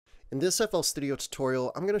In this FL Studio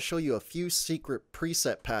tutorial, I'm going to show you a few secret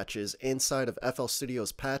preset patches inside of FL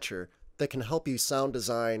Studio's Patcher that can help you sound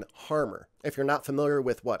design Harmor. If you're not familiar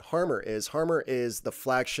with what Harmor is the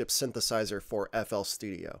flagship synthesizer for FL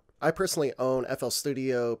Studio. I personally own FL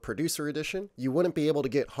Studio Producer Edition. You wouldn't be able to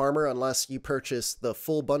get Harmor unless you purchase the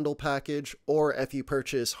full bundle package or if you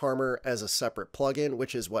purchase Harmor as a separate plugin,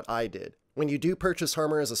 which is what I did. When you do purchase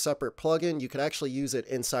Harmor as a separate plugin, you can actually use it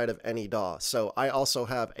inside of any DAW. So I also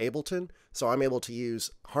have Ableton, so I'm able to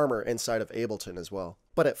use Harmor inside of Ableton as well.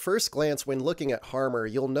 But at first glance, when looking at Harmor,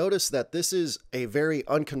 you'll notice that this is a very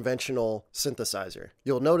unconventional synthesizer.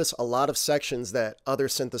 You'll notice a lot of sections that other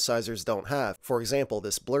synthesizers don't have. For example,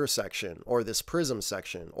 this blur section, or this prism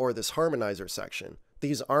section, or this harmonizer section.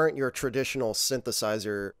 These aren't your traditional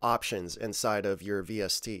synthesizer options inside of your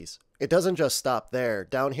VSTs. It doesn't just stop there.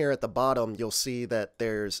 Down here at the bottom, you'll see that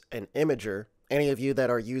there's an imager. Any of you that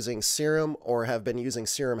are using Serum or have been using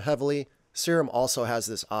Serum heavily, Serum also has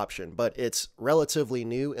this option, but it's relatively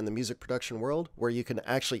new in the music production world where you can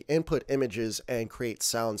actually input images and create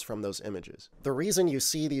sounds from those images. The reason you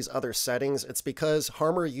see these other settings, it's because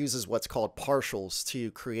Harmor uses what's called partials to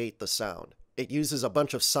create the sound. It uses a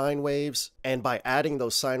bunch of sine waves, and by adding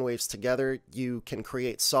those sine waves together, you can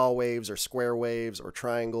create saw waves or square waves or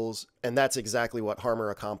triangles, and that's exactly what Harmor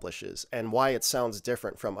accomplishes and why it sounds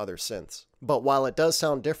different from other synths. But while it does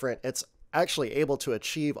sound different, it's actually able to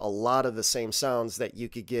achieve a lot of the same sounds that you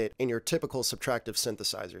could get in your typical subtractive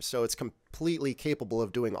synthesizer. So it's completely capable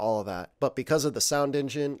of doing all of that. But because of the sound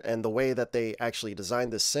engine and the way that they actually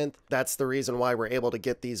designed this synth, that's the reason why we're able to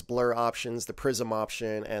get these blur options, the prism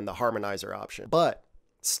option, and the harmonizer option. But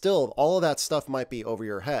still, all of that stuff might be over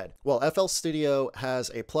your head. Well, FL Studio has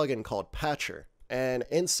a plugin called Patcher. And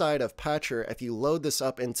inside of Patcher, if you load this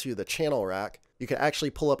up into the channel rack, you can actually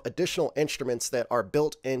pull up additional instruments that are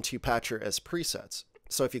built into Patcher as presets.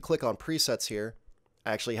 So if you click on presets here,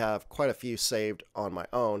 I actually have quite a few saved on my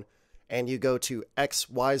own, and you go to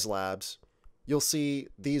XWiselabs, you'll see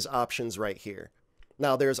these options right here.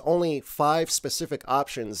 Now there's only 5 specific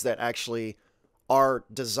options that actually are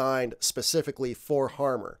designed specifically for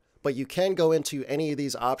Harmor, but you can go into any of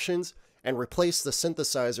these options and replace the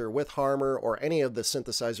synthesizer with Harmor or any of the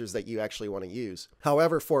synthesizers that you actually want to use.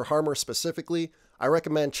 However, for Harmor specifically, I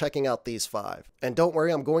recommend checking out these 5. And don't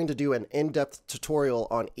worry, I'm going to do an in-depth tutorial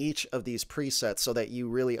on each of these presets so that you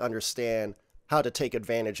really understand how to take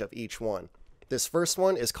advantage of each one. This first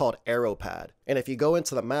one is called AeroPad. And if you go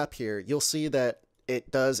into the map here, you'll see that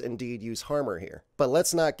it does indeed use Harmor here. But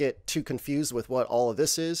let's not get too confused with what all of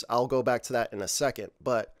this is. I'll go back to that in a second.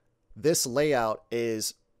 But this layout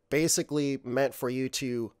is basically meant for you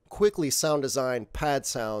to quickly sound design pad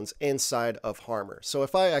sounds inside of Harmor. So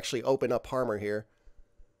if I actually open up Harmor here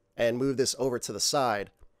and move this over to the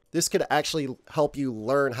side, this could actually help you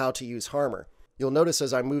learn how to use Harmor. You'll notice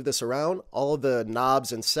as I move this around, all of the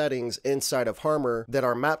knobs and settings inside of Harmor that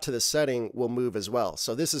are mapped to this setting will move as well.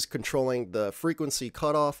 So this is controlling the frequency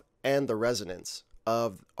cutoff and the resonance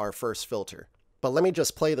of our first filter. But let me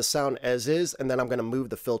just play the sound as is, and then I'm going to move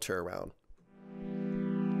the filter around.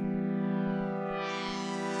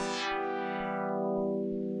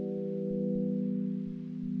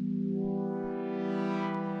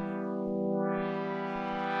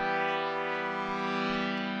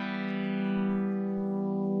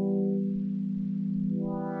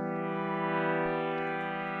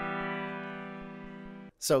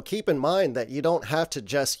 So keep in mind that you don't have to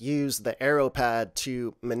just use the AeroPad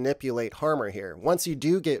to manipulate Harmor here. Once you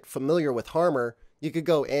do get familiar with Harmor, you could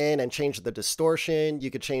go in and change the distortion,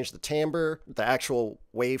 you could change the timbre, the actual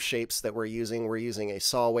wave shapes that we're using. We're using a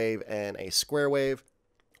saw wave and a square wave,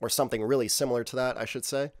 or something really similar to that, I should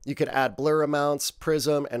say. You could add blur amounts,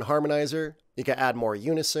 prism, and harmonizer. You can add more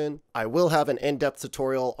unison. I will have an in-depth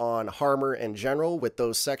tutorial on Harmor in general with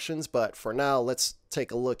those sections, but for now, let's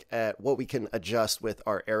take a look at what we can adjust with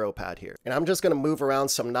our AeroPad here. And I'm just going to move around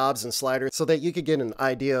some knobs and sliders so that you could get an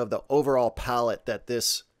idea of the overall palette that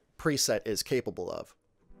this preset is capable of.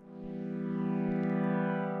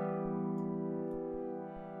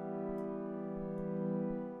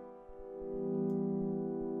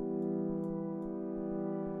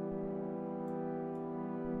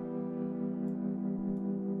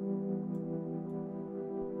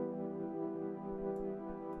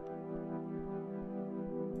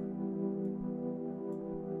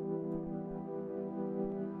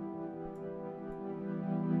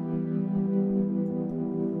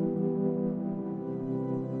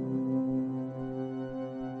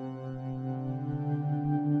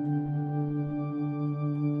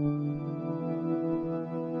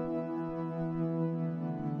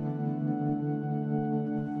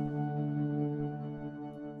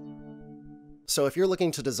 So if you're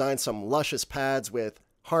looking to design some luscious pads with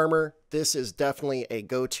Harmor, this is definitely a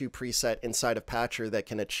go-to preset inside of Patcher that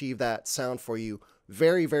can achieve that sound for you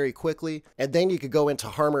very, very quickly. And then you could go into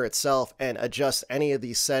Harmor itself and adjust any of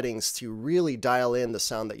these settings to really dial in the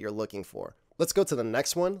sound that you're looking for. Let's go to the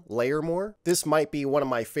next one, Layermor. This might be one of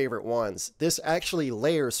my favorite ones. This actually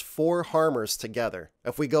layers 4 Harmors together.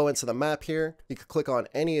 If we go into the map here, you could click on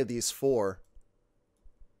any of these 4.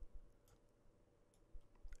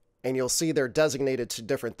 And you'll see they're designated to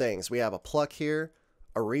different things. We have a pluck here,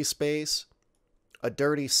 a respace, a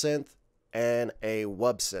dirty synth, and a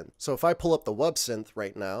wub synth. So if I pull up the wub synth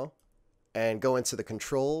right now and go into the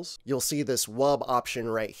controls, you'll see this wub option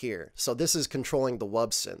right here. So this is controlling the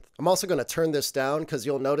wub synth. I'm also going to turn this down because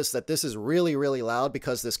you'll notice that this is really, really loud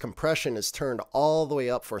because this compression is turned all the way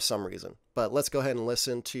up for some reason. But let's go ahead and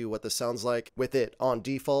listen to what this sounds like with it on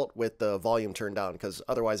default with the volume turned down, because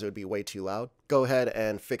otherwise it would be way too loud. Go ahead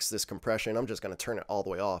and fix this compression. I'm just going to turn it all the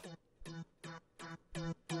way off.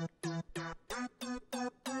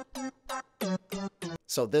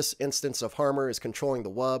 So this instance of Harmor is controlling the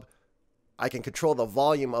wub. I can control the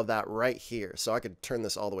volume of that right here. So I could turn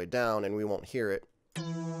this all the way down and we won't hear it.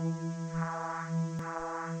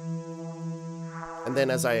 And then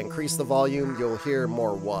as I increase the volume, you'll hear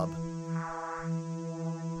more wub.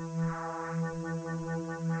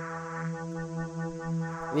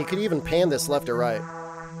 And you could even pan this left or right.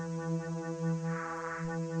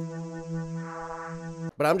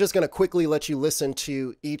 But I'm just going to quickly let you listen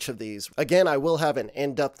to each of these. Again, I will have an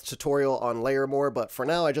in-depth tutorial on Layermor, but for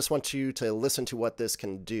now I just want you to listen to what this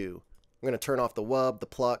can do. I'm going to turn off the wub, the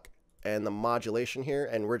pluck, and the modulation here,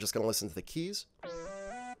 and we're just going to listen to the keys.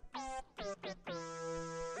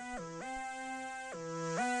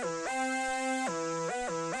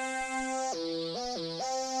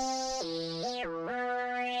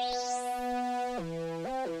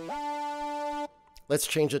 Let's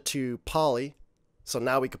change it to poly. So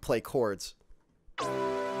now we could play chords.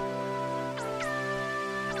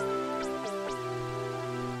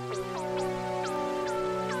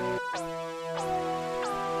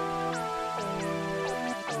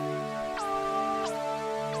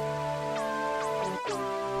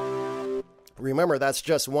 Remember, that's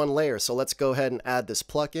just one layer, so let's go ahead and add this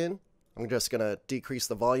plugin. I'm just going to decrease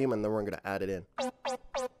the volume and then we're going to add it in.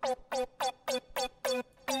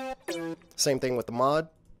 Same thing with the mod.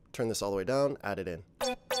 Turn this all the way down, add it in.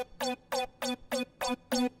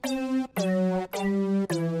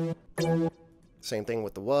 Same thing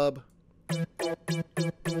with the wub.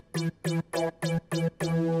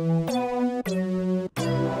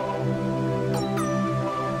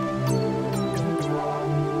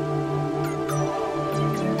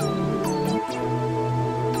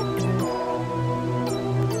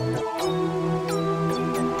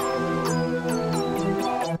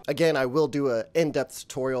 Again, I will do an in-depth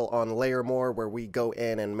tutorial on Layermor where we go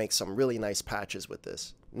in and make some really nice patches with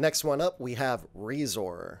this. Next one up, we have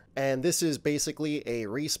Reezor. And this is basically a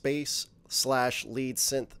respace / lead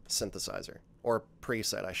synth synthesizer. Or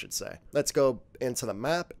preset, I should say. Let's go into the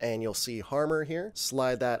map and you'll see Harmor here.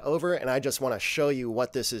 Slide that over and I just want to show you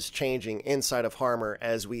what this is changing inside of Harmor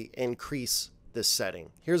as we increase this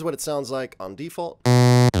setting. Here's what it sounds like on default.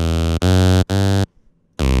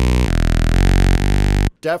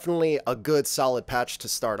 Definitely a good solid patch to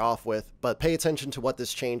start off with, but pay attention to what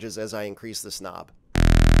this changes as I increase this knob.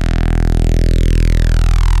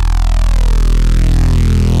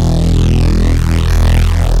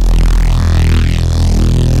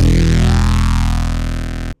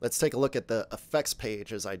 Let's take a look at the effects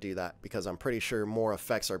page as I do that, because I'm pretty sure more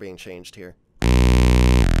effects are being changed here.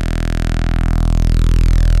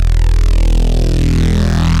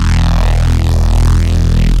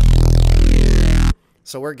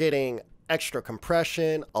 So we're getting extra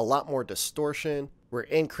compression, a lot more distortion. We're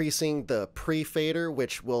increasing the pre-fader,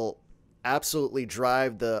 which will absolutely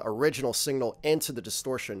drive the original signal into the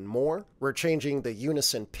distortion more. We're changing the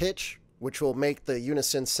unison pitch, which will make the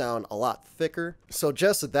unison sound a lot thicker. So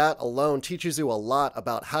just that alone teaches you a lot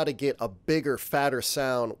about how to get a bigger, fatter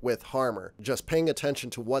sound with Harmor, just paying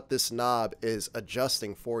attention to what this knob is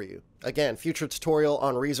adjusting for you. Again, future tutorial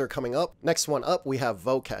on Reezor coming up. Next one up, we have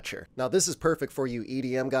Vocatcher. Now this is perfect for you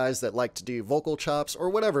EDM guys that like to do vocal chops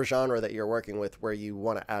or whatever genre that you're working with where you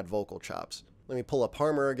want to add vocal chops. Let me pull up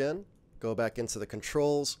Harmor again. Go back into the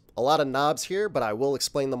controls. A lot of knobs here, but I will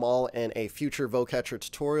explain them all in a future Vocatcher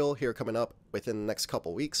tutorial here coming up within the next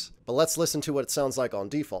couple weeks. But let's listen to what it sounds like on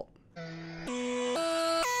default.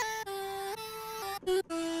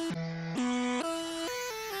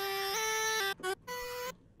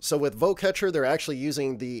 So with Vocatcher, they're actually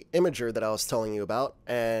using the imager that I was telling you about.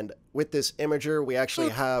 And with this imager, we actually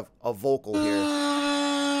have a vocal here.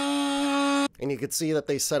 And you can see that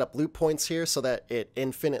they set up loop points here so that it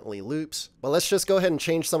infinitely loops. But let's just go ahead and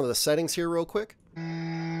change some of the settings here real quick.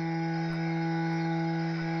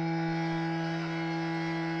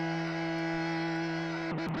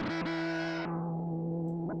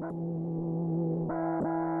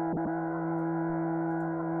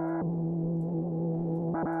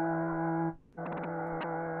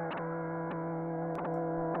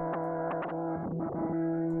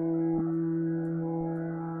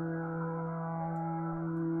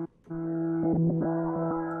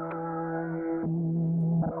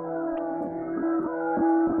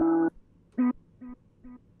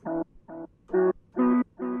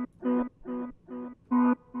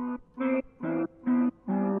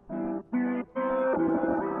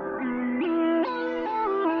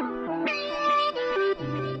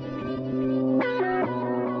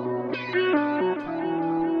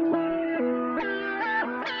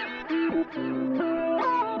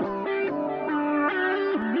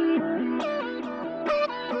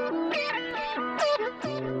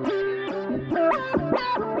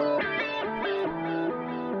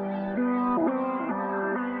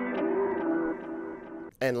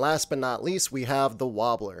 And last but not least, we have the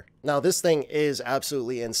Wobbler. Now this thing is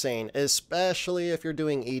absolutely insane, especially if you're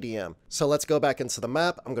doing EDM. So let's go back into the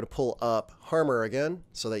map. I'm going to pull up Harmor again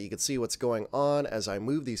so that you can see what's going on as I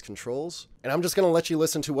move these controls. And I'm just going to let you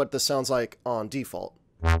listen to what this sounds like on default.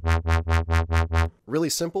 Really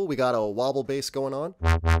simple. We got a wobble bass going on.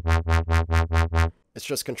 It's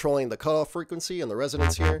just controlling the cutoff frequency and the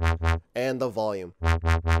resonance here and the volume.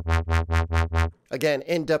 Again,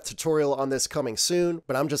 in-depth tutorial on this coming soon,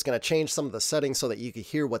 but I'm just going to change some of the settings so that you can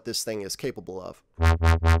hear what this thing is capable of.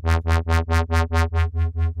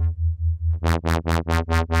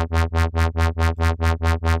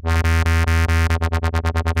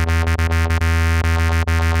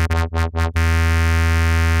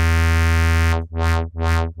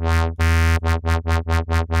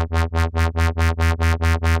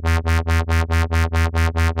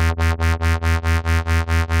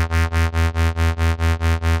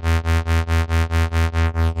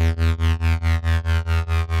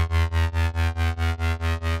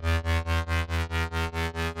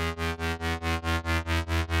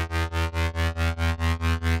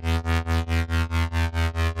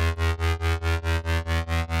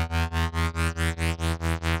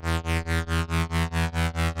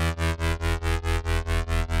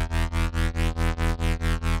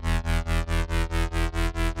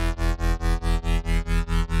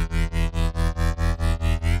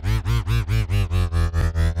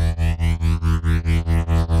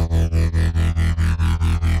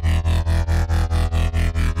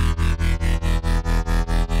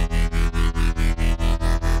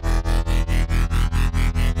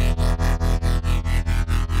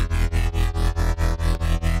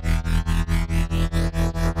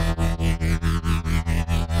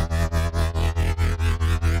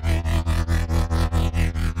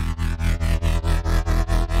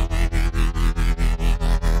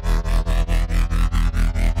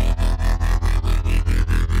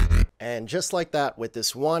 And just like that, with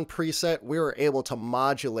this one preset, we were able to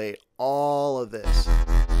modulate all of this.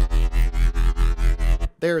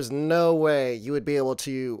 There's no way you would be able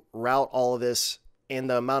to route all of this in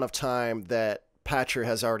the amount of time that Patcher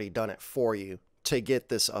has already done it for you to get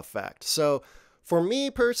this effect. So for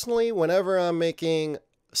me personally, whenever I'm making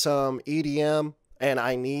some EDM and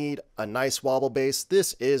I need a nice wobble bass,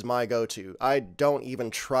 this is my go-to. I don't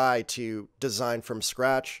even try to design from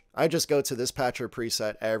scratch. I just go to this Patcher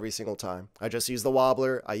preset every single time. I just use the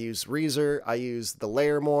Wobbler, I use Reezor, I use the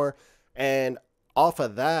Layermor, and off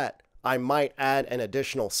of that, I might add an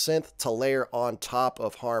additional synth to layer on top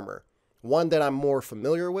of Harmor. One that I'm more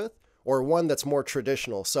familiar with, or one that's more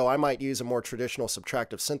traditional. So I might use a more traditional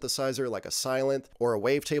subtractive synthesizer like a Silent, or a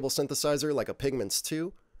wavetable synthesizer like a Pigments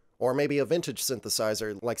 2, or maybe a vintage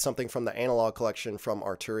synthesizer like something from the analog collection from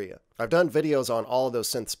Arturia. I've done videos on all of those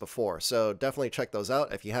synths before, so definitely check those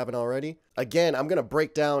out if you haven't already. Again, I'm going to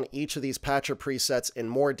break down each of these Patcher presets in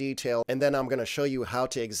more detail, and then I'm going to show you how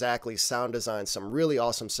to exactly sound design some really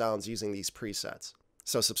awesome sounds using these presets.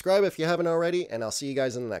 So subscribe if you haven't already, and I'll see you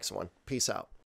guys in the next one. Peace out.